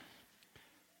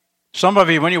Some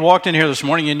of you, when you walked in here this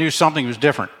morning, you knew something was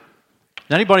different.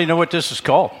 Does anybody know what this is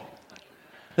called?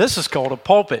 This is called a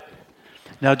pulpit.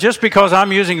 Now, just because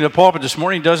I'm using the pulpit this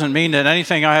morning doesn't mean that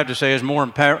anything I have to say is more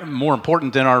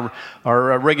important than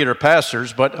our regular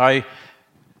pastors, but I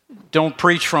don't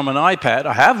preach from an iPad.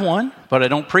 I have one, but I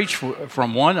don't preach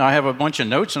from one. I have a bunch of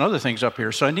notes and other things up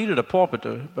here, so I needed a pulpit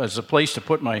as a place to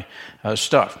put my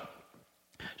stuff.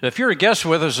 So if you're a guest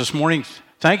with us this morning,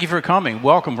 thank you for coming.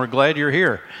 Welcome. We're glad you're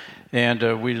here. And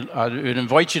I would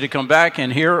invite you to come back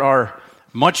and hear our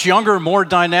much younger, more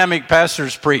dynamic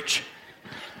pastors preach.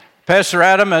 Pastor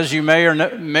Adam, as you may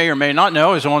or may not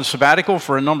know, is on sabbatical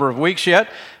for a number of weeks yet,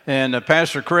 and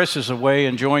Pastor Chris is away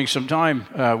enjoying some time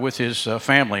with his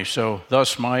family, so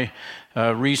thus my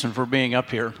reason for being up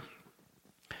here.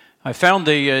 I found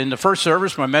in the first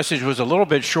service my message was a little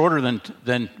bit shorter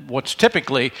than what's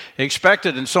typically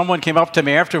expected, and someone came up to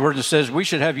me afterwards and says, "We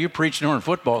should have you preach during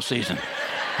football season."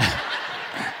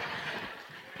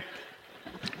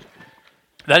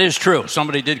 That is true.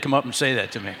 Somebody did come up and say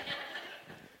that to me.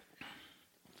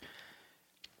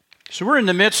 So we're in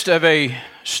the midst of a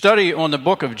study on the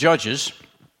book of Judges,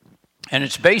 and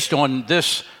it's based on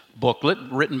this booklet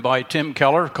written by Tim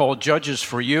Keller called Judges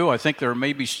for You. I think there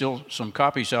may be still some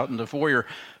copies out in the foyer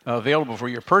available for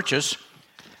your purchase.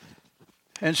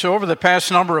 And so over the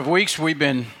past number of weeks, we've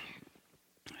been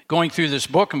going through this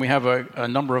book, and we have a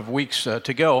number of weeks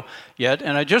to go yet.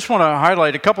 And I just want to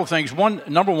highlight a couple things.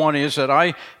 Number one is that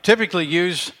I typically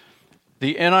use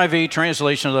the NIV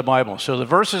translation of the Bible. So the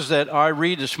verses that I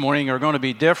read this morning are going to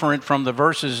be different from the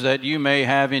verses that you may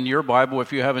have in your Bible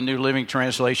if you have a New Living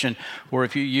Translation or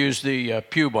if you use the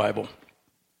Pew Bible.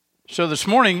 So this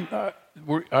morning,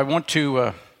 I want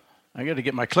to, I got to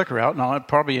get my clicker out, and I'll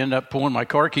probably end up pulling my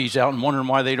car keys out and wondering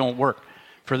why they don't work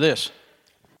for this.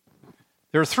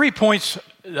 There are 3 points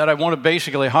that I want to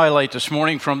basically highlight this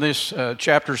morning from this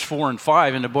chapters 4 and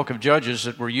 5 in the book of Judges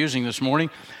that we're using this morning.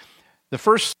 The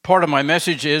first part of my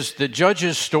message is the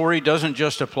Judges' story doesn't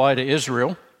just apply to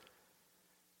Israel.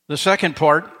 The second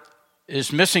part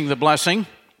is missing the blessing.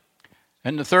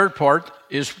 And the third part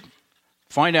is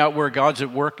find out where God's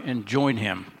at work and join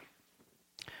him.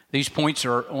 These points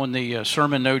are on the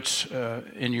sermon notes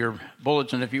in your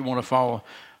bulletin if you want to follow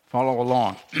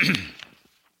along.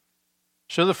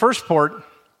 So the first part,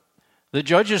 the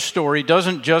Judges' story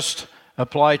doesn't just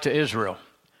apply to Israel.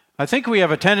 I think we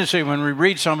have a tendency when we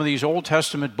read some of these Old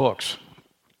Testament books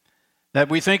that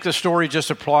we think the story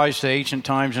just applies to ancient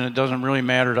times and it doesn't really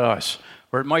matter to us.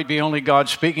 Or it might be only God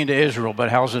speaking to Israel, but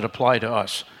how does it apply to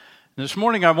us? And this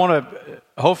morning I want to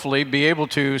hopefully be able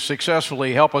to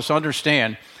successfully help us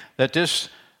understand that this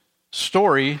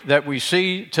story that we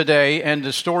see today and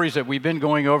the stories that we've been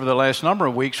going over the last number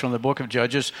of weeks from the book of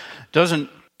Judges doesn't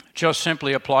just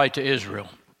simply apply to Israel.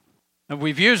 And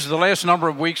we've used the last number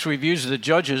of weeks, we've used the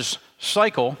Judges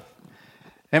cycle,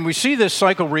 and we see this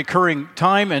cycle recurring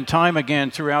time and time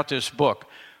again throughout this book,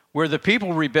 where the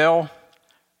people rebel,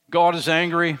 God is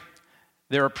angry,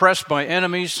 they're oppressed by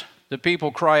enemies, the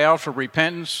people cry out for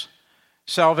repentance,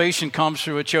 salvation comes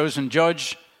through a chosen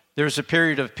judge, there's a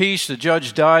period of peace, the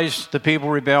judge dies, the people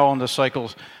rebel, and the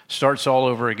cycle starts all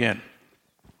over again.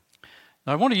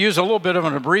 Now, I want to use a little bit of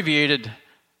an abbreviated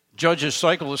Judges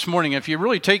cycle this morning. If you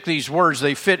really take these words,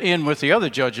 they fit in with the other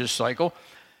Judges cycle.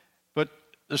 But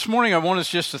this morning I want us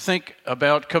just to think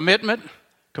about commitment,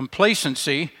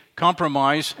 complacency,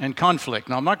 compromise, and conflict.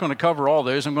 Now, I'm not going to cover all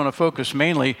those. I'm going to focus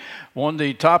mainly on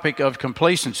the topic of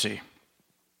complacency.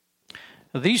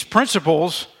 Now, these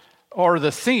principles are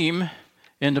the theme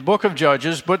in the book of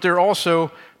Judges, but they're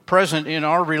also present in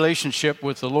our relationship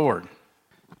with the Lord.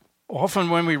 Often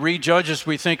when we read Judges,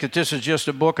 we think that this is just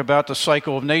a book about the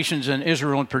cycle of nations and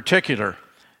Israel in particular.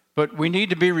 But we need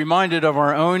to be reminded of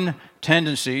our own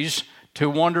tendencies to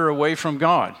wander away from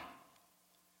God.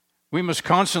 We must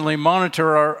constantly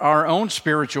monitor our own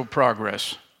spiritual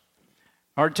progress,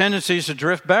 our tendencies to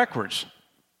drift backwards.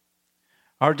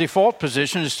 Our default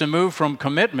position is to move from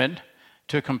commitment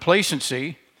to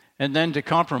complacency and then to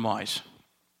compromise.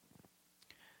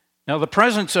 Now, the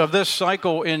presence of this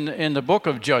cycle in the book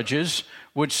of Judges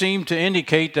would seem to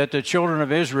indicate that the children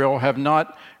of Israel have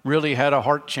not really had a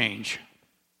heart change.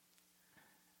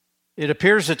 It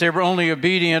appears that they were only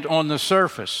obedient on the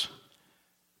surface.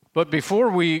 But before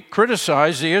we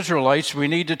criticize the Israelites, we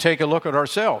need to take a look at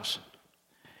ourselves.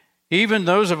 Even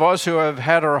those of us who have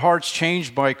had our hearts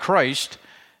changed by Christ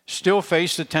still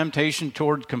face the temptation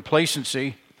toward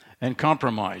complacency and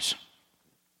compromise.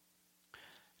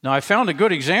 Now, I found a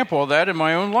good example of that in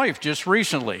my own life just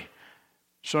recently.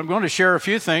 So I'm going to share a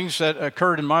few things that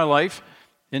occurred in my life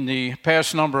in the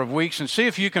past number of weeks and see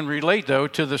if you can relate, though,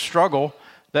 to the struggle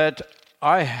that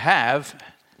I have,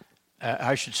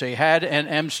 I should say had and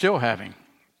am still having.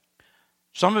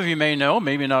 Some of you may know,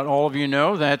 maybe not all of you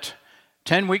know, that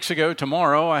 10 weeks ago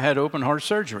tomorrow I had open heart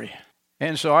surgery.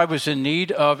 And so I was in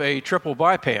need of a triple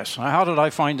bypass. How did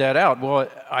I find that out? Well,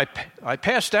 I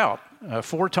passed out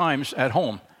 4 times at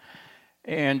home.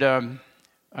 And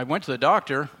I went to the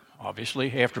doctor,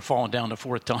 obviously, after falling down the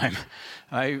 4th time.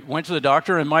 I went to the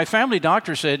doctor, and my family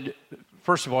doctor said,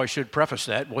 first of all, I should preface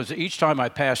that, was each time I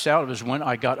passed out, it was when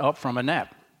I got up from a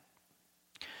nap.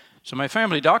 So my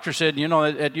family doctor said,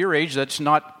 at your age, that's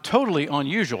not totally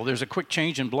unusual. There's a quick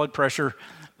change in blood pressure.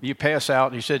 You pass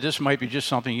out. He said, this might be just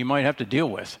something you might have to deal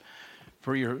with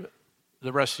for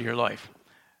the rest of your life.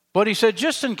 But he said,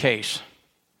 just in case,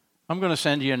 I'm going to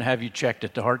send you and have you checked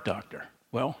at the heart doctor.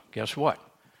 Well, guess what?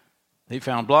 They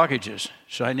found blockages,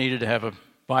 so I needed to have a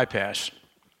bypass.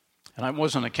 And I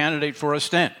wasn't a candidate for a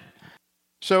stent.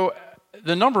 So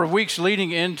the number of weeks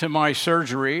leading into my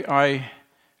surgery, I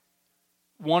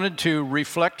wanted to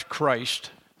reflect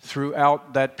Christ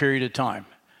throughout that period of time.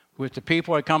 With the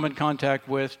people I come in contact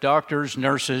with, doctors,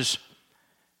 nurses,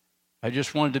 I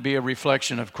just wanted to be a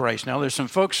reflection of Christ. Now, there's some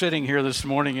folks sitting here this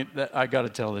morning, I got to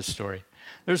tell this story.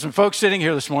 There's some folks sitting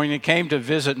here this morning that came to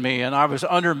visit me, and I was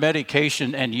under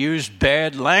medication and used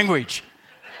bad language.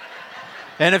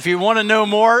 And if you want to know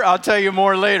more, I'll tell you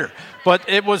more later. But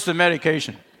it was the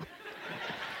medication.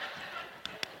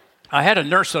 I had a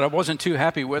nurse that I wasn't too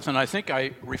happy with, and I think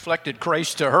I reflected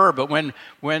Christ to her. But when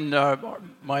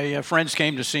my friends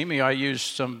came to see me, I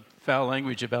used some foul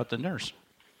language about the nurse.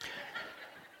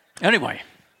 Anyway,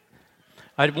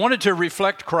 I wanted to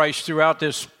reflect Christ throughout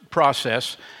this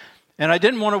process, and I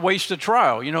didn't want to waste a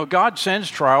trial. God sends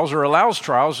trials or allows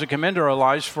trials to come into our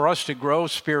lives for us to grow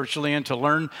spiritually and to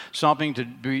learn something, to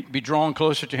be drawn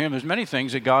closer to Him. There's many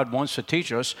things that God wants to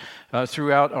teach us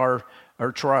throughout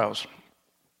our trials.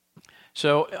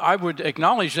 So I would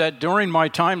acknowledge that during my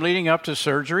time leading up to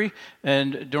surgery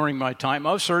and during my time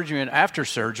of surgery and after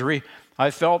surgery,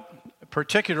 I felt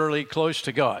particularly close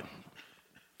to God.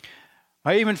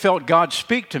 I even felt God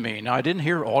speak to me. Now, I didn't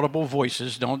hear audible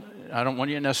voices. I don't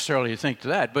want you necessarily to think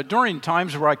that. But during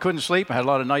times where I couldn't sleep, I had a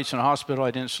lot of nights in the hospital,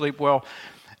 I didn't sleep well,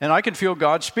 and I could feel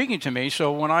God speaking to me.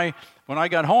 So when I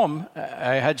got home,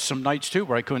 I had some nights too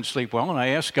where I couldn't sleep well, and I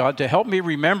asked God to help me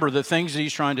remember the things that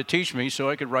He's trying to teach me so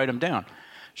I could write them down.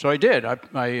 So I did. I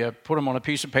put them on a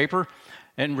piece of paper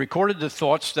and recorded the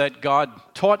thoughts that God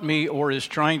taught me or is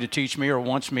trying to teach me or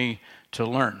wants me to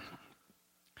learn.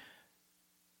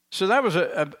 So that was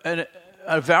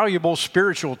a valuable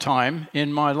spiritual time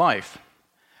in my life.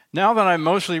 Now that I'm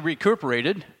mostly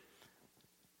recuperated,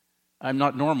 I'm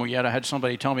not normal yet. I had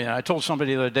somebody tell me that. I told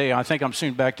somebody the other day, I think I'm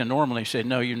soon back to normal. He said,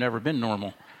 no, you've never been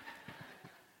normal.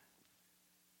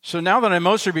 So now that I'm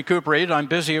mostly recuperated, I'm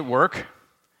busy at work.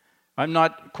 I'm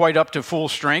not quite up to full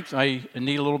strength. I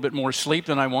need a little bit more sleep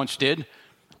than I once did.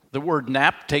 The word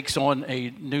nap takes on a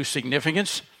new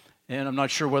significance, and I'm not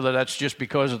sure whether that's just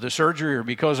because of the surgery or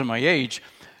because of my age.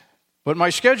 But my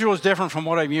schedule is different from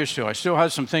what I'm used to. I still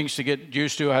have some things to get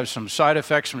used to. I have some side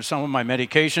effects from some of my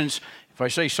medications. If I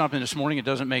say something this morning it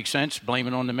doesn't make sense, blame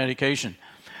it on the medication.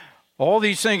 All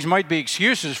these things might be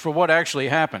excuses for what actually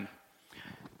happened.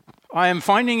 I am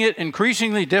finding it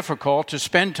increasingly difficult to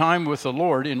spend time with the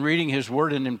Lord in reading His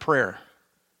Word and in prayer.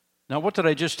 Now, what did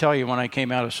I just tell you when I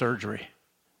came out of surgery?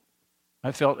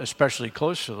 I felt especially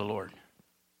close to the Lord.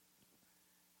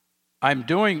 I'm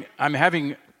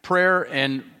having prayer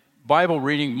and Bible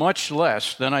reading much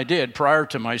less than I did prior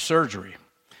to my surgery.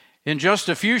 In just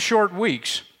a few short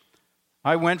weeks,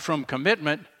 I went from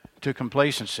commitment to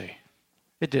complacency.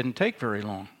 It didn't take very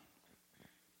long.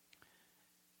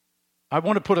 I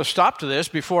want to put a stop to this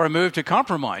before I move to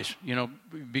compromise.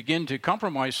 Begin to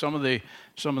compromise some of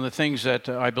the things that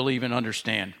I believe and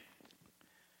understand.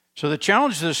 So the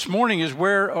challenge this morning is,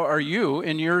 where are you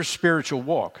in your spiritual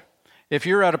walk? If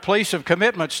you're at a place of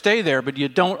commitment, stay there, but you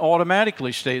don't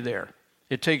automatically stay there.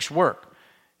 It takes work.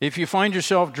 If you find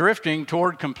yourself drifting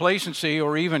toward complacency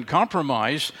or even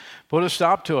compromise, put a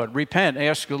stop to it. Repent.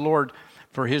 Ask the Lord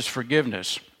for His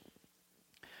forgiveness.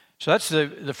 So that's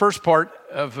the first part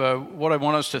of what I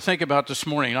want us to think about this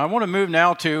morning. And I want to move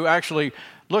now to actually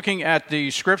looking at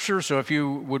the Scripture. So if you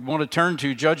would want to turn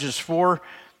to Judges 4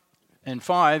 and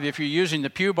 5. If you're using the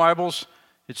Pew Bibles,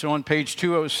 it's on page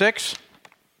 206.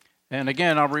 And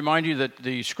again, I'll remind you that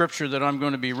the Scripture that I'm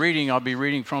going to be reading, I'll be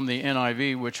reading from the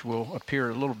NIV, which will appear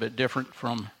a little bit different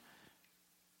from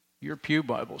your Pew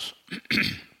Bibles.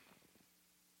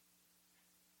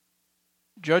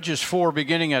 Judges 4,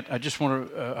 beginning at, I just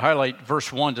want to highlight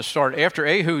verse 1 to start. After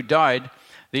Ehud died,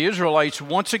 the Israelites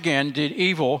once again did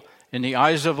evil in the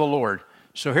eyes of the Lord.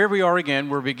 So here we are again.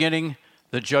 We're beginning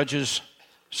the Judges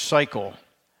cycle.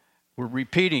 We're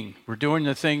repeating. We're doing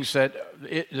the things that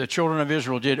the children of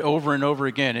Israel did over and over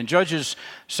again. In Judges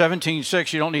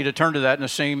 17:6, you don't need to turn to that in the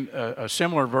same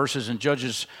similar verses in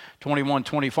Judges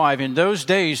 21:25. In those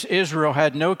days, Israel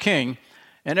had no king,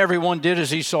 and everyone did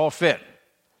as he saw fit.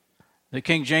 The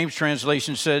King James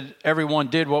translation said, everyone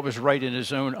did what was right in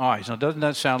his own eyes. Now, doesn't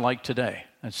that sound like today?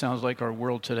 That sounds like our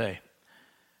world today.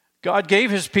 God gave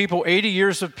his people 80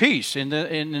 years of peace in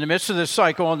the midst of this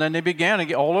cycle, and then they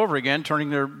began all over again,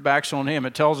 turning their backs on him.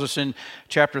 It tells us in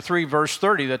chapter 3, verse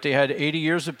 30, that they had 80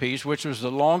 years of peace, which was the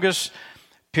longest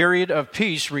period of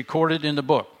peace recorded in the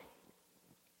book.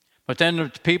 But then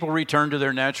the people returned to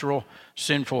their natural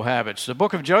sinful habits. The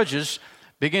book of Judges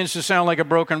begins to sound like a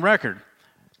broken record.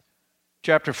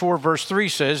 Chapter 4, verse 3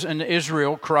 says, and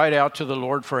Israel cried out to the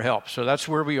Lord for help. So that's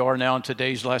where we are now in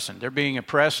today's lesson. They're being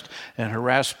oppressed and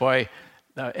harassed by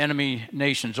enemy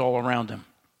nations all around them.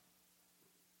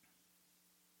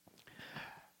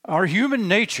 Our human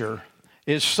nature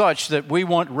is such that we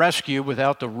want rescue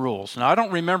without the rules. Now, I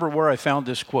don't remember where I found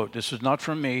this quote. This is not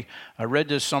from me. I read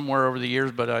this somewhere over the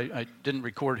years, but I didn't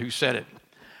record who said it.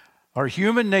 Our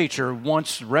human nature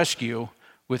wants rescue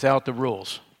without the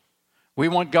rules. We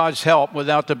want God's help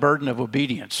without the burden of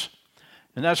obedience.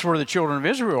 And that's where the children of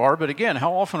Israel are. But again,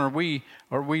 how often are we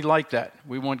like that?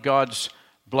 We want God's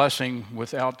blessing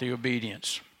without the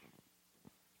obedience.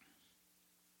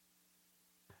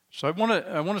 So I want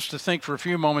us to think for a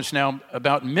few moments now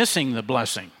about missing the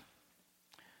blessing.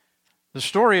 The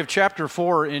story of chapter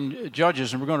 4 in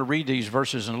Judges, and we're going to read these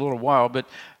verses in a little while, but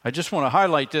I just want to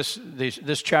highlight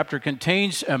this chapter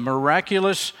contains a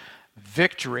miraculous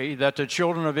victory that the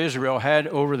children of Israel had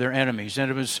over their enemies. And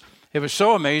it was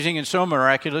so amazing and so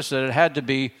miraculous that it had to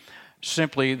be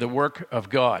simply the work of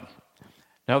God.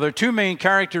 Now, there are two main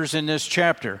characters in this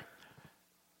chapter,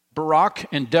 Barak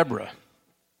and Deborah.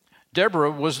 Deborah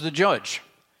was the judge.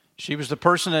 She was the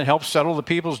person that helped settle the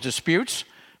people's disputes,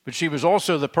 but she was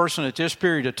also the person at this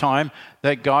period of time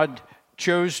that God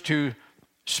chose to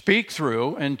speak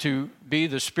through and to be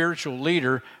the spiritual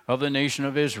leader of the nation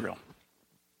of Israel.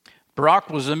 Barak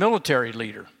was the military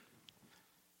leader.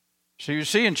 So you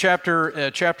see in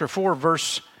chapter 4,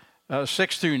 verse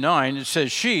 6 through 9, it says,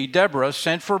 she, Deborah,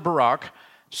 sent for Barak,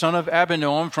 son of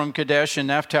Abinoam from Kadesh in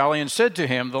Naphtali, and said to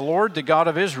him, the Lord, the God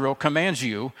of Israel, commands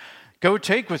you, go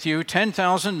take with you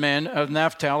 10,000 men of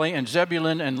Naphtali and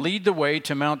Zebulun and lead the way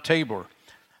to Mount Tabor.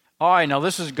 Now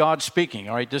this is God speaking,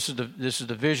 all right? This is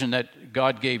the vision that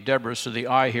God gave Deborah, so the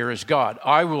I here is God.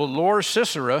 I will lure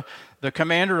Sisera, the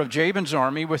commander of Jabin's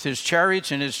army, with his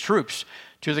chariots and his troops,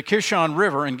 to the Kishon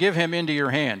River and give him into your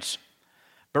hands.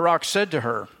 Barak said to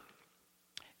her,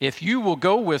 if you will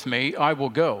go with me, I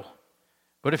will go.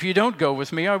 But if you don't go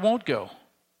with me, I won't go.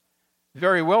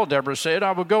 Very well, Deborah said,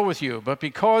 I will go with you. But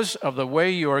because of the way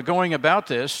you are going about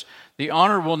this, the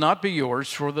honor will not be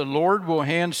yours, for the Lord will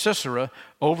hand Sisera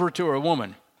over to a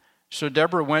woman. So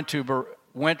Deborah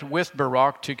went with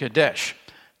Barak to Kadesh.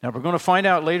 Now, we're going to find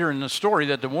out later in the story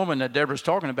that the woman that Deborah's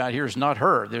talking about here is not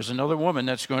her. There's another woman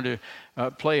that's going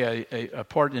to play a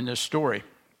part in this story.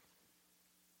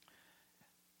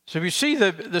 So you see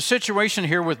the situation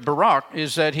here with Barak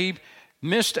is that he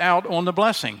missed out on the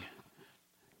blessing.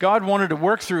 God wanted to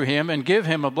work through him and give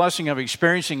him a blessing of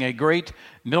experiencing a great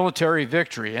military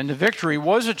victory. And the victory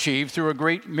was achieved through a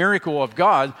great miracle of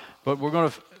God, but we're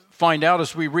going to find out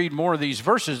as we read more of these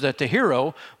verses that the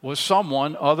hero was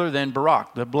someone other than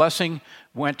Barak. The blessing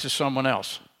went to someone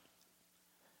else.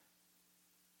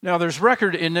 Now, there's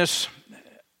record in this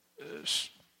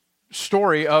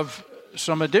story of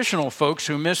some additional folks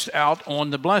who missed out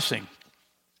on the blessing.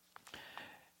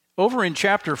 Over in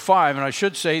chapter 5, and I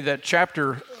should say that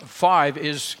chapter 5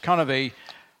 is kind of a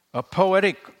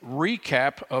poetic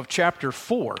recap of chapter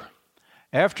 4.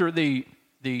 After the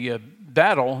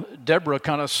battle, Deborah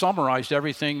kind of summarized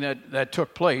everything that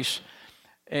took place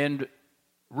and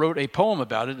wrote a poem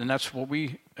about it, and that's what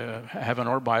we have in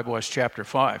our Bible as chapter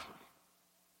 5.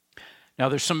 Now,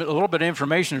 there's a little bit of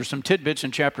information. There's some tidbits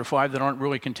in chapter 5 that aren't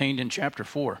really contained in chapter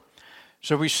 4.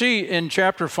 So we see in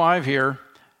chapter 5 here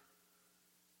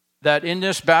that in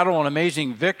this battle and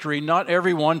amazing victory, not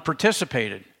everyone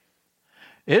participated.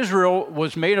 Israel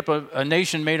was made up of a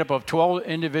nation made up of 12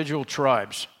 individual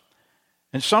tribes.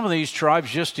 And some of these tribes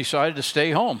just decided to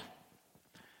stay home.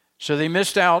 So they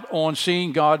missed out on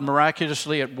seeing God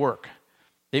miraculously at work.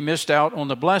 They missed out on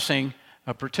the blessing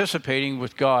of participating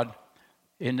with God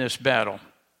in this battle.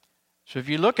 So if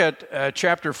you look at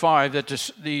chapter 5,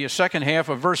 the second half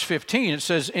of verse 15, it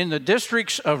says, in the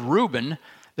districts of Reuben,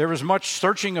 there was much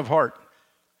searching of heart.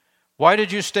 Why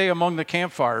did you stay among the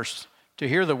campfires to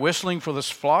hear the whistling for the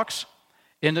flocks?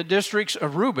 In the districts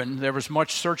of Reuben, there was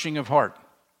much searching of heart.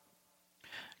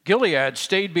 Gilead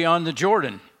stayed beyond the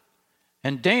Jordan.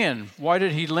 And Dan, why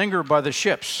did he linger by the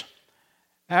ships?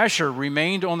 Asher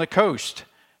remained on the coast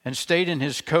and stayed in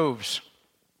his coves.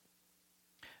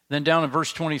 Then down in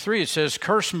verse 23, it says,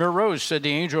 Curse Meroz, said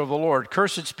the angel of the Lord,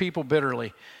 curse its people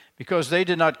bitterly, because they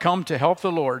did not come to help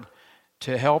the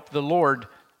Lord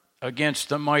against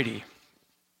the mighty.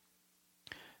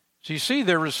 So you see,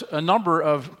 there was a number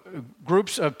of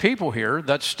groups of people here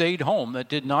that stayed home, that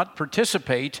did not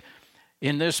participate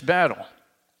in this battle.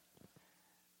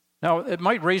 Now, it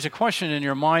might raise a question in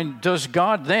your mind, does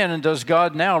God then and does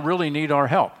God now really need our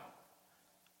help?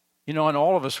 You know, and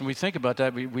all of us, when we think about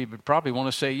that, we would probably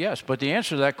want to say yes. But the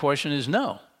answer to that question is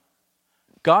no.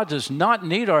 God does not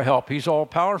need our help. He's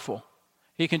all-powerful.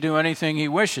 He can do anything he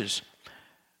wishes.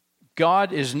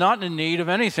 God is not in need of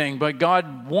anything, but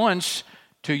God wants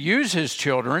to use his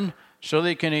children so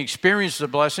they can experience the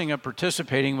blessing of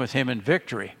participating with him in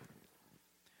victory.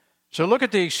 So look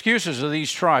at the excuses of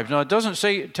these tribes. Now, it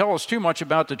doesn't tell us too much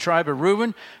about the tribe of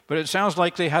Reuben, but it sounds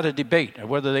like they had a debate of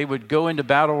whether they would go into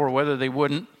battle or whether they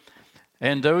wouldn't.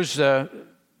 And those,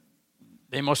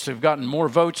 they must have gotten more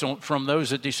votes from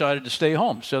those that decided to stay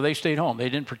home. So they stayed home. They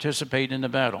didn't participate in the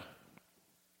battle.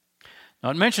 Now,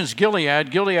 it mentions Gilead.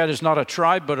 Gilead is not a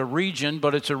tribe, but a region,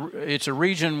 but it's a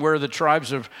region where the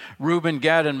tribes of Reuben,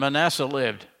 Gad, and Manasseh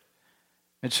lived.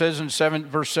 It says in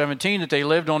verse 17 that they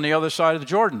lived on the other side of the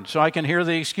Jordan. So I can hear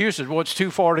the excuses. Well, it's too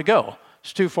far to go.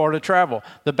 It's too far to travel.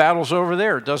 The battle's over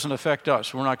there. It doesn't affect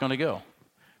us. We're not going to go.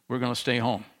 We're going to stay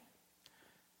home.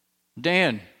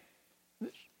 Dan,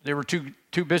 they were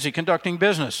too busy conducting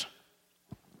business.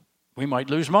 We might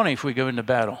lose money if we go into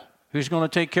battle. Who's going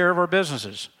to take care of our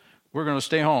businesses? We're going to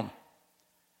stay home.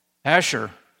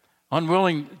 Asher,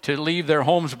 unwilling to leave their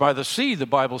homes by the sea, the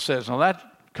Bible says. Now that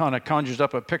kind of conjures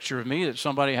up a picture of me that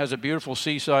somebody has a beautiful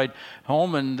seaside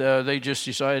home and they just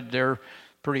decided they're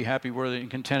pretty happy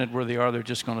and contented where they are. They're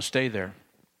just going to stay there.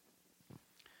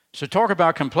 So talk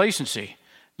about complacency.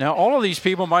 Now, all of these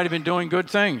people might have been doing good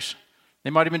things. They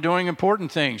might have been doing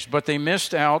important things, but they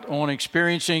missed out on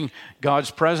experiencing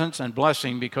God's presence and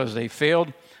blessing because they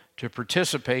failed to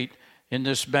participate in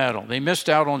this battle. They missed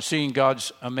out on seeing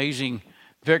God's amazing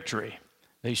victory.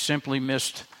 They simply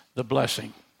missed the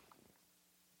blessing.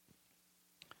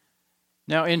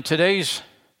 Now, in today's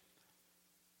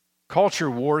culture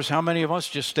wars, how many of us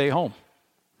just stay home?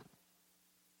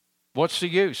 What's the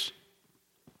use?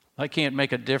 I can't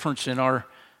make a difference in our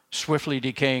swiftly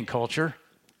decaying culture.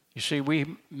 You see,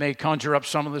 we may conjure up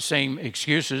some of the same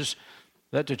excuses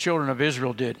that the children of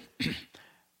Israel did.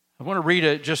 I want to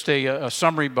read just a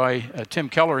summary by Tim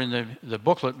Keller in the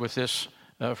booklet with this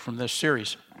from this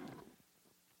series.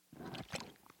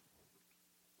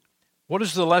 What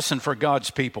is the lesson for God's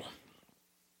people?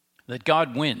 That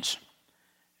God wins.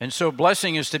 And so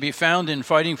blessing is to be found in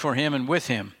fighting for him and with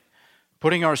him,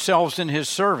 putting ourselves in his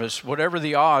service, whatever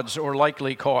the odds or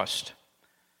likely cost.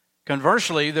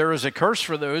 Conversely, there is a curse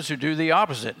for those who do the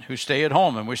opposite, who stay at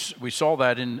home. And we saw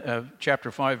that in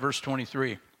chapter 5, verse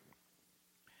 23.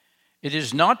 It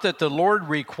is not that the Lord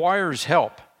requires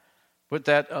help, but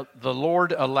that the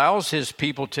Lord allows his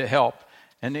people to help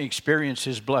and experience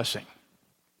his blessing.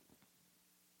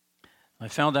 I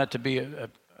found that to be a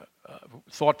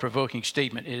thought-provoking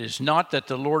statement. It is not that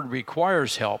the Lord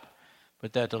requires help,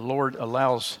 but that the Lord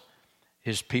allows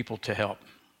his people to help.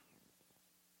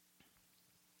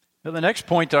 Now, the next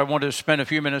point that I want to spend a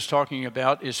few minutes talking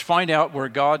about is find out where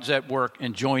God's at work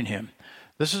and join him.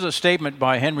 This is a statement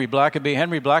by Henry Blackaby.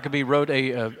 Henry Blackaby wrote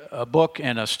a book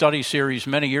and a study series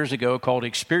many years ago called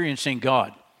Experiencing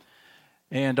God.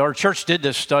 And our church did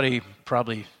this study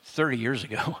probably 30 years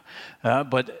ago,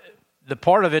 but the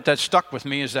part of it that stuck with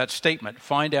me is that statement,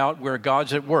 find out where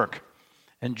God's at work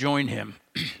and join him.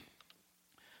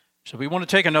 So we want to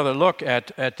take another look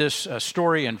at this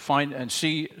story and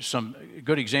see some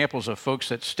good examples of folks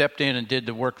that stepped in and did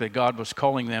the work that God was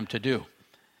calling them to do.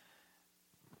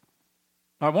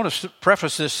 I want to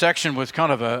preface this section with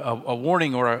kind of a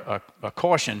warning or a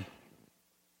caution.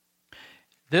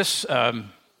 The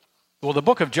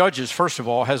book of Judges, first of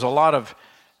all, has a lot of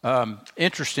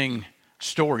interesting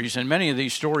stories, and many of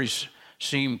these stories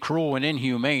seem cruel and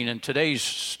inhumane, and today's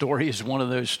story is one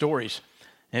of those stories.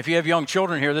 And if you have young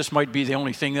children here, this might be the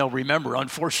only thing they'll remember,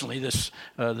 unfortunately, this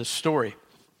story.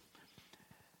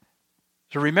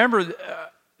 So remember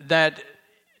that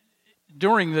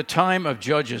during the time of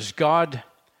Judges, God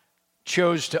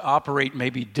chose to operate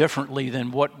maybe differently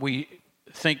than what we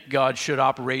think God should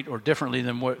operate, or differently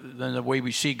than the way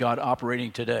we see God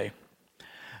operating today.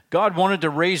 God wanted to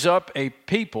raise up a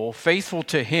people faithful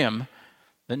to him,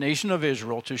 the nation of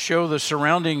Israel, to show the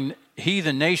surrounding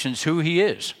heathen nations who he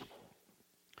is.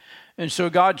 And so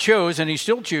God chose, and he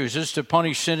still chooses, to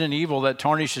punish sin and evil that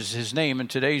tarnishes his name. And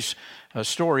today's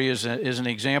story is an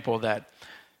example of that.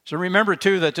 So remember,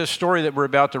 too, that this story that we're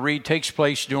about to read takes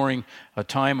place during a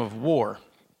time of war.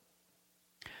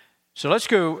 So let's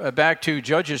go back to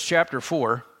Judges chapter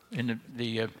 4, in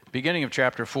the beginning of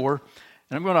chapter 4.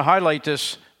 And I'm going to highlight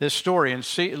this story and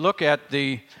look at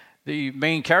the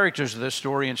main characters of this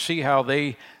story and see how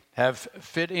they have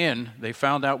fit in. They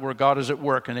found out where God is at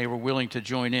work, and they were willing to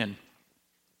join in.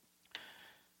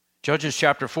 Judges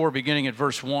chapter 4, beginning at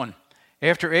verse 1.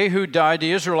 After Ehud died,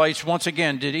 the Israelites once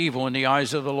again did evil in the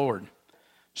eyes of the Lord.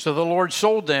 So the Lord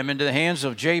sold them into the hands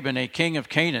of Jabin, a king of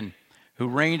Canaan, who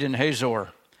reigned in Hazor.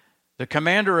 The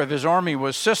commander of his army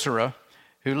was Sisera,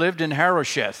 who lived in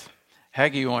Harosheth,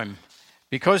 Hagoyim,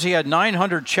 because he had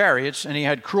 900 chariots, and he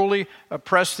had cruelly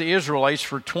oppressed the Israelites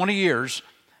for 20 years.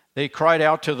 They cried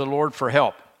out to the Lord for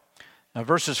help. Now,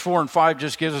 verses 4 and 5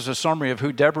 just gives us a summary of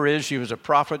who Deborah is. She was a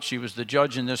prophet. She was the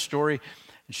judge in this story,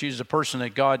 and she's the person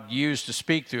that God used to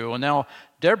speak through. And now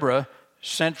Deborah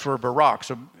sent for Barak.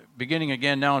 So beginning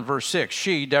again now in verse 6,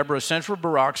 she, Deborah, sent for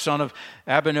Barak, son of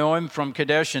Abinoam from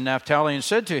Kadesh in Naphtali, and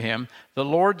said to him, the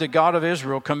Lord, the God of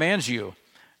Israel, commands you,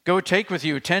 go take with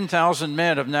you 10,000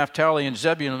 men of Naphtali and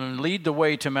Zebulun and lead the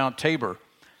way to Mount Tabor.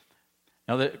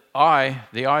 Now the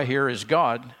I here is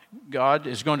God. God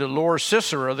is going to lure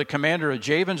Sisera, the commander of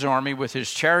Jabin's army, with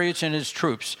his chariots and his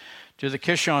troops to the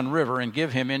Kishon River and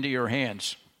give him into your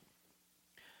hands.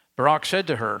 Barak said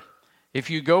to her, if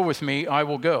you go with me, I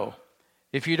will go.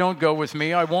 If you don't go with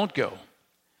me, I won't go.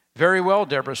 Very well,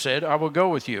 Deborah said, I will go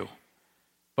with you.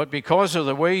 But because of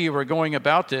the way you are going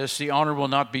about this, the honor will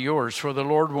not be yours, for the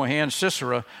Lord will hand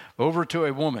Sisera over to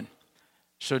a woman.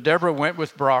 So Deborah went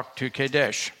with Barak to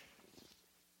Kadesh.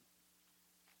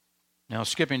 Now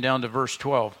skipping down to verse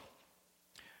 12.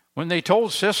 When they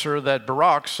told Sisera that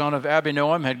Barak, son of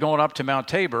Abinoam, had gone up to Mount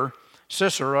Tabor,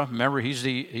 Sisera, remember he's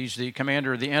the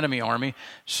commander of the enemy army,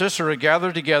 Sisera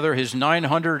gathered together his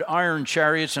 900 iron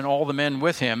chariots and all the men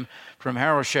with him from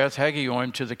Harosheth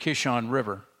Hagoyim to the Kishon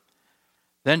River.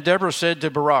 Then Deborah said to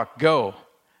Barak, go,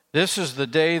 this is the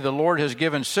day the Lord has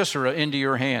given Sisera into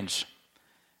your hands.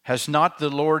 Has not the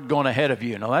Lord gone ahead of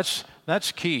you? Now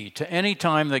that's key. To any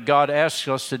time that God asks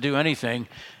us to do anything,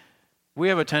 we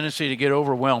have a tendency to get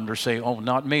overwhelmed or say, oh,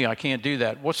 not me, I can't do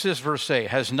that. What's this verse say?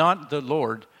 Has not the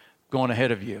Lord gone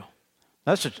ahead of you?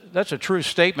 That's a true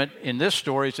statement in this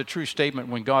story. It's a true statement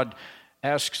when God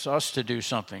asks us to do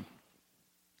something.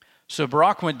 So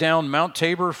Barak went down Mount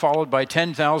Tabor, followed by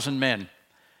 10,000 men.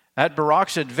 At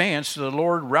Barak's advance, the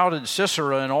Lord routed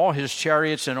Sisera and all his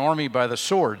chariots and army by the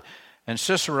sword, and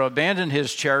Sisera abandoned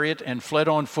his chariot and fled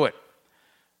on foot.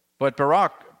 But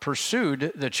Barak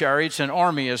pursued the chariots and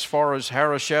army as far as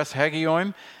Harosheth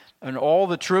Hagoyim, and all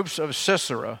the troops of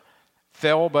Sisera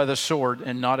fell by the sword,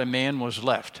 and not a man was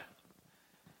left.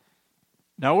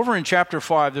 Now over in chapter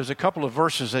 5, there's a couple of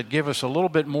verses that give us a little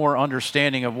bit more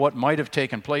understanding of what might have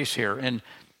taken place here. And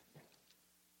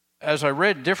as I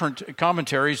read different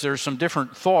commentaries, there's some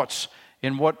different thoughts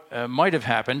in what might have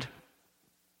happened.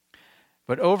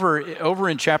 But over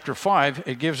in chapter 5,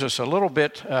 it gives us a little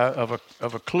bit of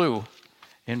a clue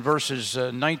in verses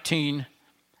 19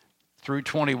 through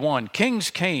 21.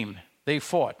 Kings came, they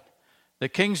fought. The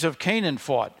kings of Canaan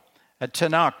fought at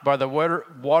Tanakh by the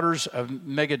waters of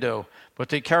Megiddo, but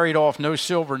they carried off no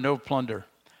silver, no plunder.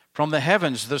 From the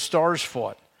heavens the stars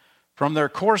fought. From their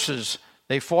courses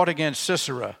they fought against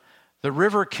Sisera. The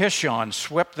river Kishon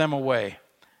swept them away.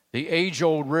 The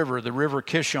age-old river, the river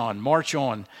Kishon, march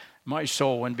on, my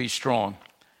soul, and be strong.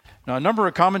 Now, a number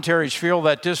of commentaries feel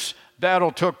that this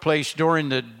battle took place during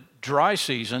the dry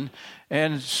season,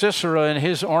 and Sisera and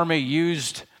his army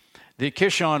used the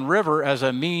Kishon River as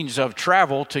a means of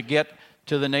travel to get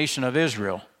to the nation of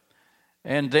Israel.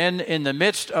 And then in the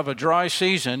midst of a dry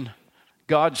season,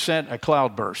 God sent a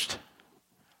cloudburst.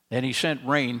 And he sent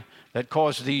rain that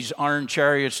caused these iron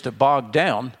chariots to bog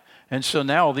down. And so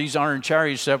now these iron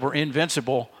chariots that were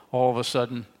invincible all of a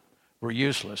sudden were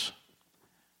useless.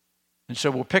 And so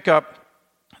we'll pick up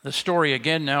the story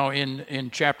again now in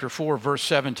chapter 4, verse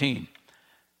 17.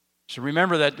 So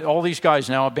remember that all these guys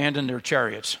now abandoned their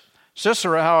chariots.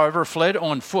 Sisera, however, fled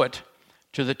on foot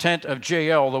to the tent of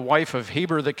Jael, the wife of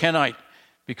Heber the Kenite,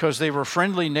 because they were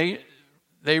friendly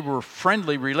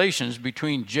relations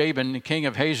between Jabin, the king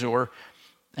of Hazor,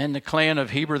 and the clan of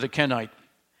Heber the Kenite.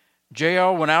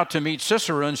 Jael went out to meet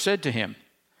Sisera and said to him,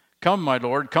 come, my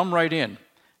lord, come right in.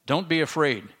 Don't be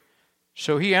afraid.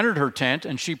 So he entered her tent,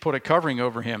 and she put a covering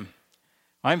over him.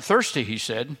 "I'm thirsty," he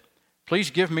said.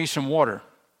 "Please give me some water."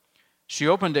 She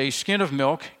opened a skin of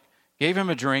milk, gave him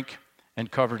a drink,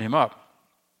 and covered him up.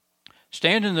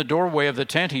 "Stand in the doorway of the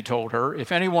tent," he told her.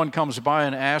 "If anyone comes by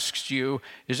and asks you,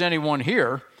 'Is anyone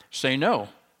here?' say no."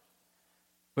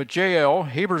 But Jael,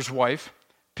 Heber's wife,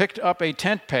 picked up a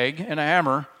tent peg and a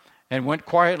hammer and went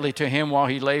quietly to him while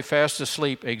he lay fast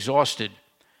asleep, exhausted.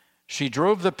 She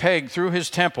drove the peg through his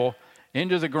temple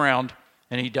into the ground,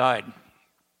 and he died.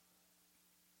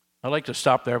 I'd like to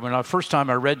stop there. When the first time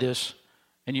I read this,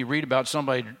 and you read about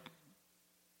somebody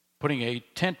putting a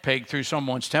tent peg through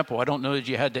someone's temple, I don't know that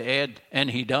you had to add,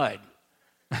 "and he died."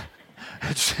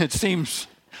 It seems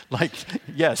like,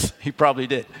 yes, he probably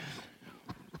did.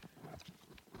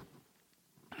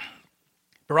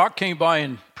 Barak came by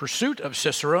in pursuit of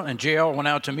Sisera, and Jael went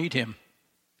out to meet him.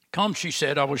 "Come," she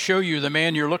said, "I will show you the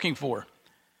man you're looking for."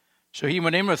 So he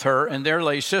went in with her, and there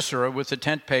lay Sisera with the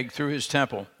tent peg through his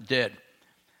temple, dead.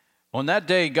 On that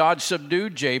day, God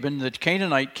subdued Jabin, the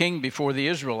Canaanite king, before the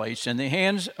Israelites, and the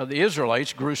hands of the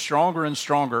Israelites grew stronger and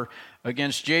stronger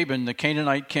against Jabin, the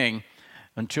Canaanite king,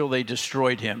 until they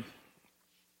destroyed him.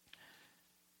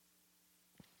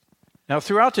 Now,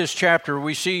 throughout this chapter,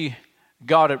 we see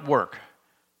God at work.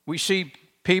 We see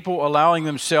people allowing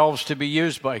themselves to be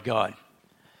used by God.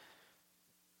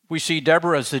 We see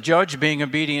Deborah as the judge being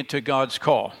obedient to God's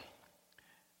call.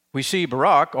 We see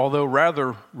Barak, although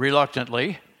rather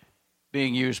reluctantly,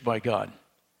 being used by God.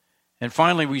 And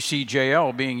finally, we see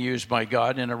Jael being used by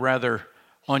God in a rather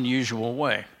unusual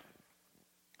way.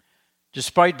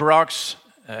 Despite Barak's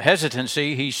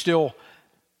hesitancy, he still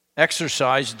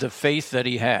exercised the faith that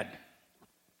he had.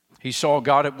 He saw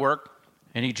God at work,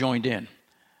 and he joined in.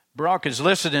 Barak is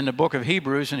listed in the book of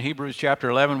Hebrews, in Hebrews chapter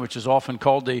 11, which is often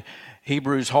called the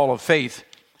Hebrews Hall of Faith.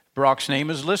 Barak's name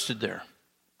is listed there.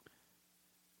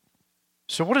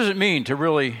 So what does it mean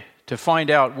to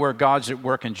find out where God's at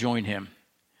work and join him?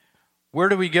 Where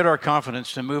do we get our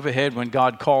confidence to move ahead when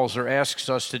God calls or asks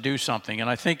us to do something? And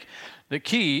I think the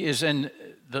key is in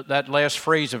that last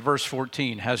phrase of verse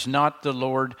 14, "Has not the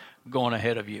Lord gone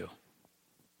ahead of you?"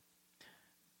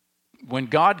 When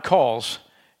God calls,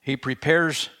 he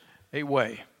prepares a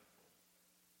way.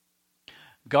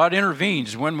 God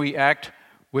intervenes when we act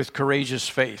with courageous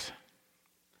faith.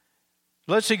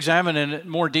 Let's examine in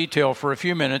more detail for a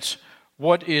few minutes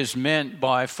what is meant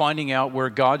by finding out where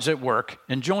God's at work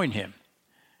and join him.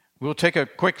 We'll take a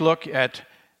quick look at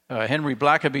Henry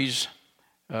Blackaby's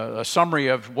a summary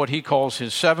of what he calls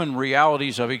his 7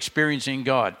 realities of experiencing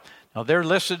God. Now, they're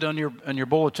listed on your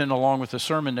bulletin along with the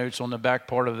sermon notes on the back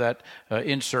part of that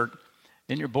insert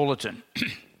in your bulletin.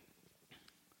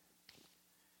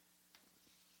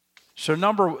 So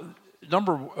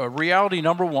reality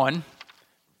number 1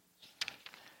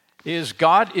 is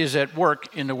God is at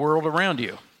work in the world around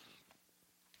you.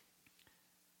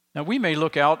 Now, we may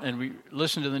look out and we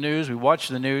listen to the news, we watch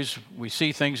the news, we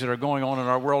see things that are going on in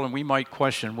our world, and we might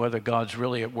question whether God's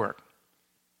really at work.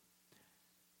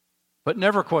 But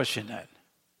never question that.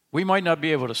 We might not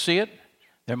be able to see it.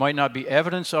 There might not be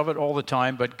evidence of it all the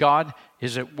time, but God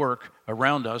is at work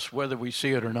around us, whether we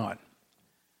see it or not.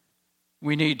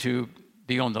 We need to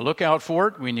be on the lookout for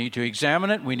it. We need to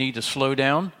examine it. We need to slow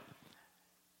down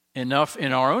enough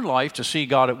in our own life to see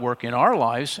God at work in our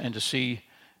lives and to see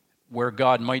where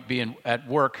God might be at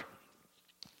work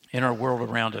in our world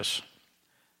around us.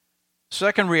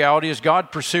 Second reality is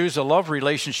God pursues a love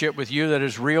relationship with you that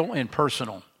is real and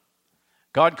personal.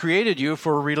 God created you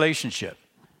for a relationship.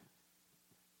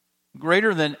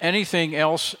 Greater than anything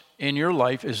else in your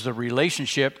life is the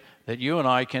relationship that you and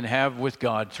I can have with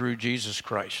God through Jesus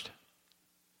Christ.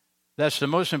 That's the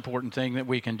most important thing that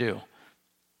we can do.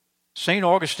 St.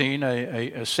 Augustine,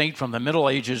 a saint from the Middle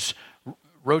Ages,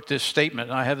 wrote this statement,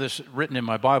 and I have this written in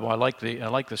my Bible. I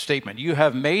like the statement. "You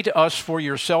have made us for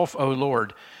yourself, O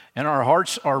Lord, and our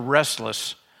hearts are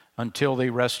restless until they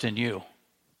rest in you."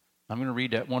 I'm going to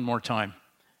read that one more time.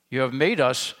 "You have made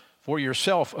us for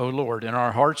yourself, O Lord, and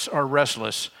our hearts are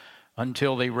restless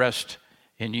until they rest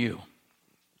in you."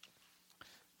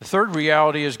 The third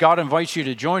reality is God invites you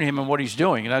to join him in what he's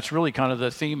doing, and that's really kind of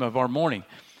the theme of our morning,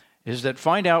 is that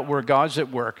find out where God's at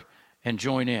work and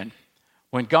join in.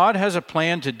 When God has a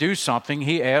plan to do something,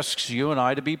 he asks you and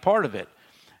I to be part of it.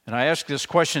 And I asked this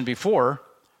question before,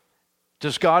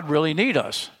 does God really need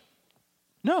us?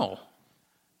 No,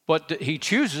 but he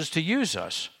chooses to use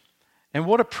us. And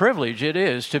what a privilege it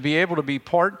is to be able to be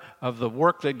part of the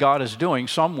work that God is doing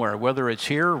somewhere, whether it's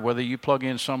here or whether you plug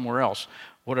in somewhere else.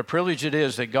 What a privilege it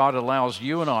is that God allows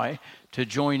you and I to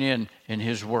join in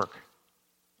his work.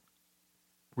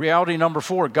 Reality number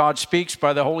 4, God speaks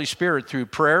by the Holy Spirit through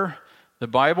prayer, the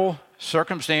Bible,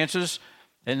 circumstances,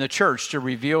 in the church to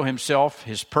reveal himself,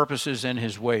 his purposes, and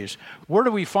his ways. Where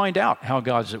do we find out how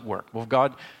God's at work? Well,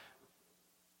 God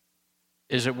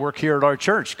is at work here at our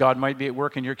church. God might be at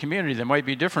work in your community. There might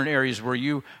be different areas where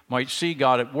you might see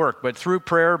God at work. But through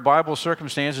prayer, Bible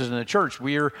circumstances in the church,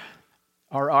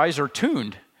 our eyes are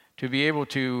tuned to be able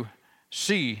to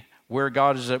see where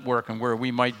God is at work and where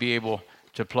we might be able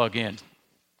to plug in.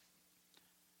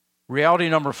 Reality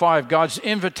number 5, God's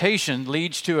invitation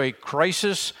leads to a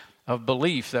crisis of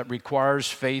belief that requires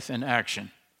faith and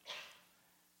action.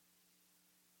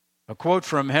 A quote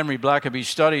from Henry Blackaby's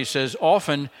study says,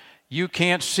 "Often you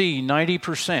can't see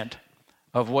 90%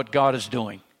 of what God is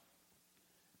doing,"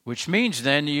 which means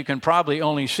then you can probably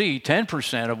only see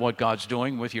 10% of what God's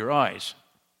doing with your eyes.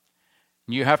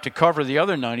 You have to cover the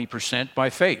other 90% by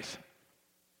faith.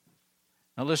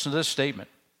 Now listen to this statement.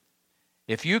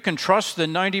 If you can trust the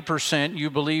 90% you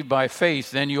believe by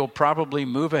faith, then you'll probably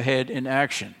move ahead in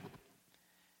action.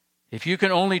 If you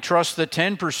can only trust the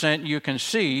 10% you can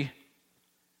see,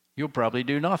 you'll probably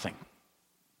do nothing.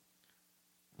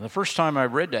 The first time I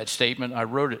read that statement, I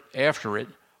wrote it after it,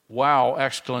 "Wow,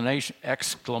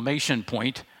 exclamation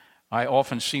point, I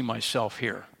often see myself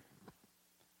here."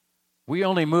 We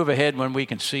only move ahead when we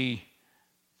can see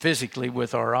physically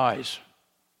with our eyes.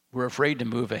 We're afraid to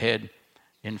move ahead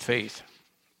in faith.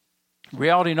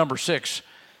 Reality number 6,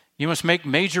 you must make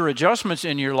major adjustments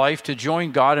in your life to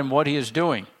join God in what He is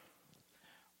doing.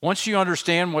 Once you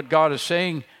understand what God is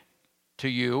saying to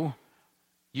you,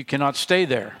 you cannot stay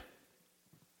there.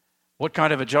 What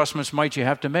kind of adjustments might you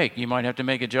have to make? You might have to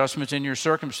make adjustments in your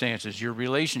circumstances, your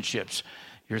relationships,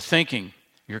 your thinking,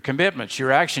 your commitments,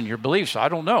 your action, your beliefs. I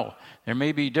don't know. There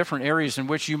may be different areas in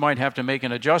which you might have to make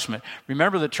an adjustment.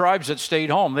 Remember the tribes that stayed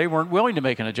home. They weren't willing to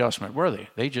make an adjustment, were they?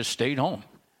 They just stayed home.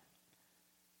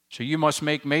 So you must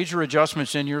make major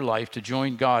adjustments in your life to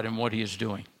join God in what He is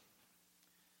doing.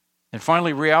 And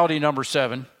finally, reality number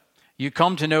 7, you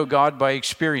come to know God by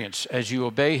experience as you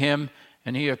obey Him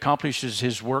and He accomplishes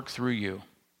His work through you.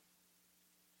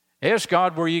 Ask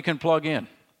God where you can plug in.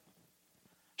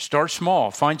 Start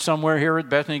small. Find somewhere here at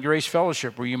Bethany Grace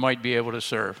Fellowship where you might be able to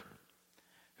serve.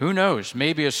 Who knows?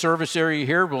 Maybe a service area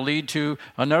here will lead to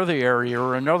another area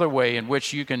or another way in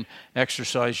which you can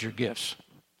exercise your gifts.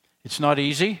 It's not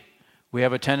easy. We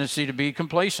have a tendency to be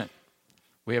complacent.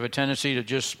 We have a tendency to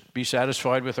just be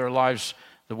satisfied with our lives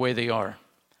the way they are.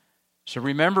 So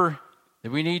remember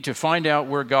that we need to find out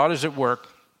where God is at work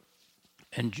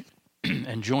and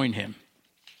join Him.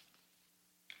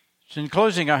 So in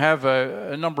closing, I have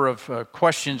a number of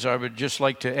questions I would just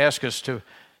like to ask us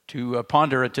to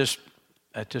ponder at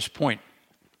this point.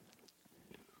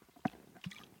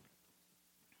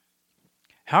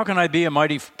 How can I be a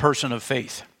mighty person of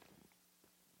faith?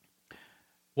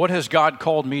 What has God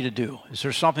called me to do? Is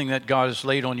there something that God has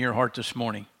laid on your heart this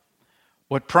morning?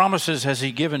 What promises has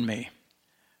He given me?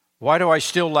 Why do I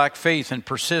still lack faith and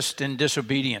persist in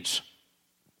disobedience?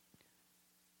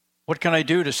 What can I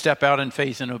do to step out in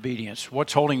faith and obedience?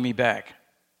 What's holding me back?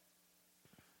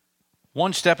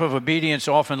 One step of obedience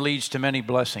often leads to many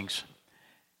blessings.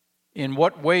 In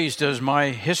what ways does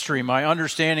my history, my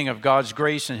understanding of God's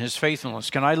grace and His faithfulness,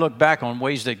 can I look back on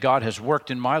ways that God has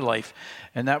worked in my life,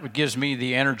 and that gives me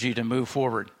the energy to move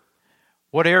forward?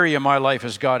 What area of my life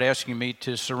is God asking me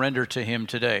to surrender to Him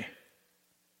today?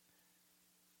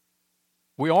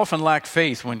 We often lack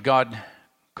faith when God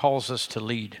calls us to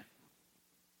lead.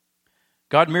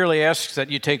 God merely asks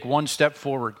that you take one step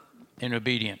forward in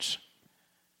obedience.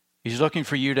 He's looking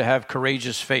for you to have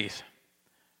courageous faith.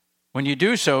 When you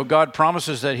do so, God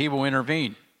promises that He will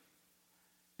intervene.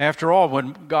 After all,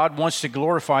 when God wants to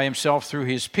glorify Himself through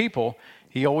His people,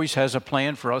 He always has a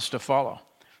plan for us to follow.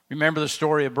 Remember the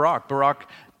story of Barak.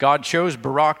 God chose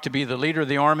Barak to be the leader of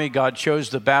the army. God chose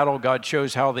the battle. God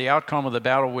chose how the outcome of the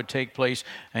battle would take place,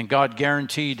 and God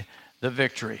guaranteed the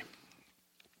victory.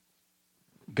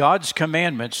 God's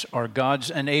commandments are God's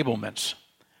enablements.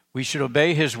 We should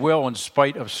obey His will in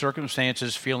spite of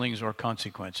circumstances, feelings, or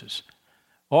consequences.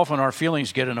 Often our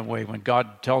feelings get in the way when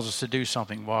God tells us to do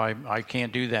something. Why, I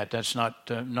can't do that. That's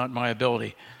not my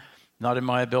ability, not in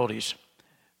my abilities.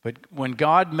 But when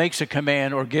God makes a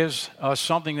command or gives us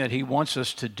something that He wants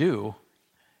us to do,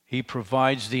 He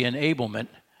provides the enablement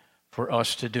for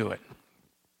us to do it.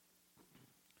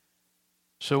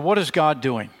 So what is God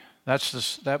doing?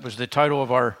 That was the title of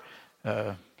our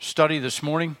study this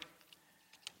morning.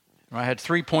 I had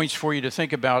 3 points for you to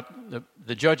think about.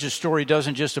 The judge's story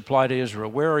doesn't just apply to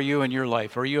Israel. Where are you in your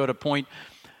life? Are you at a point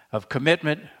of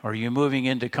commitment? Are you moving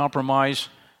into compromise,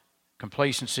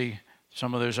 complacency,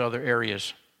 some of those other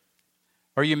areas?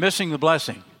 Are you missing the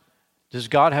blessing? Does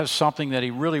God have something that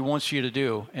he really wants you to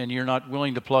do and you're not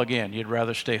willing to plug in? You'd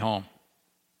rather stay home.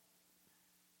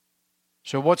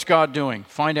 So what's God doing?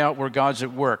 Find out where God's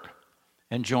at work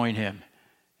and join him.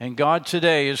 And God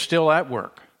today is still at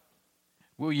work.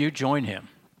 Will you join him?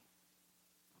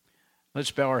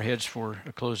 Let's bow our heads for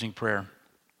a closing prayer.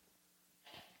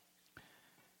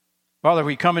 Father,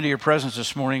 we come into your presence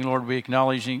this morning, Lord, we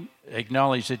acknowledge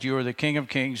that you are the King of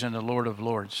Kings and the Lord of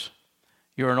Lords.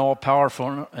 You are an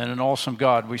all-powerful and an awesome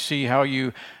God. We see how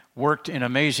you worked in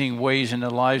amazing ways in the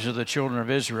lives of the children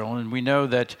of Israel, and we know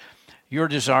that your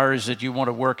desire is that you want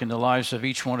to work in the lives of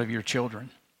each one of your children.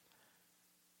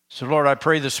 So, Lord, I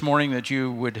pray this morning that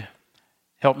you would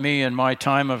help me in my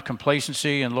time of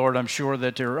complacency, and Lord, I'm sure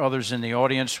that there are others in the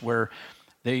audience where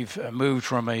they've moved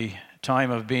from a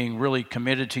time of being really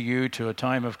committed to you to a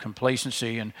time of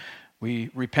complacency, and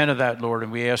we repent of that, Lord,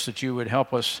 and we ask that you would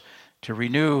help us to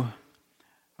renew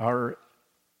our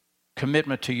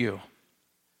commitment to you.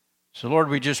 So, Lord,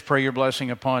 we just pray your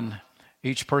blessing upon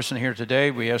each person here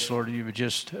today. We ask, Lord, you would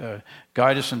just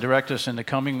guide us and direct us in the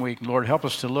coming week. Lord, help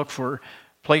us to look for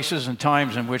places and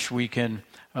times in which we can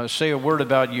say a word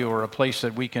about you, or a place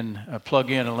that we can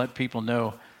plug in and let people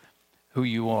know who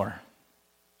you are.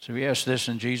 So we ask this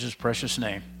in Jesus' precious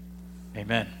name.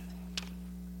 Amen.